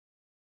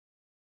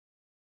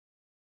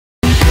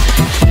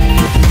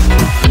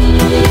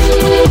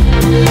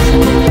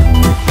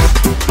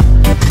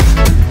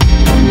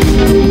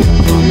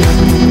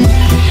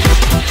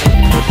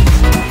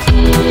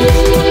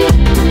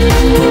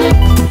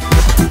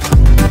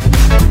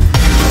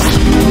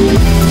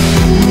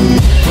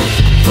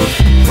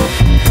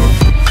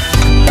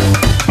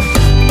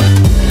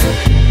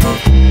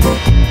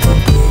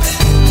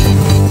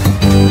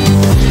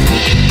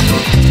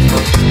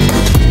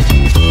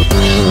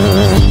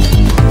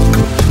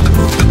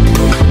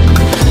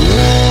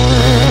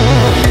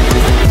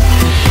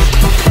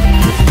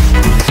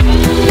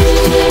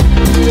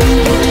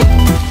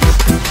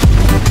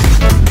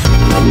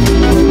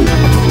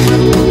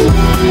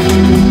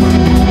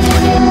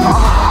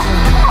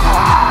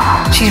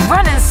She's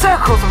running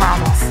circles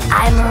around us.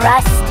 I'm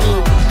rusty.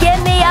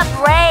 Give me a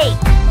break.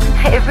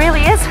 It really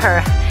is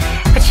her.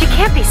 But she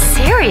can't be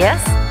serious.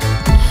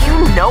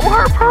 You know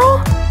her,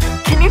 Pearl?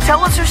 Can you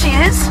tell us who she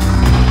is?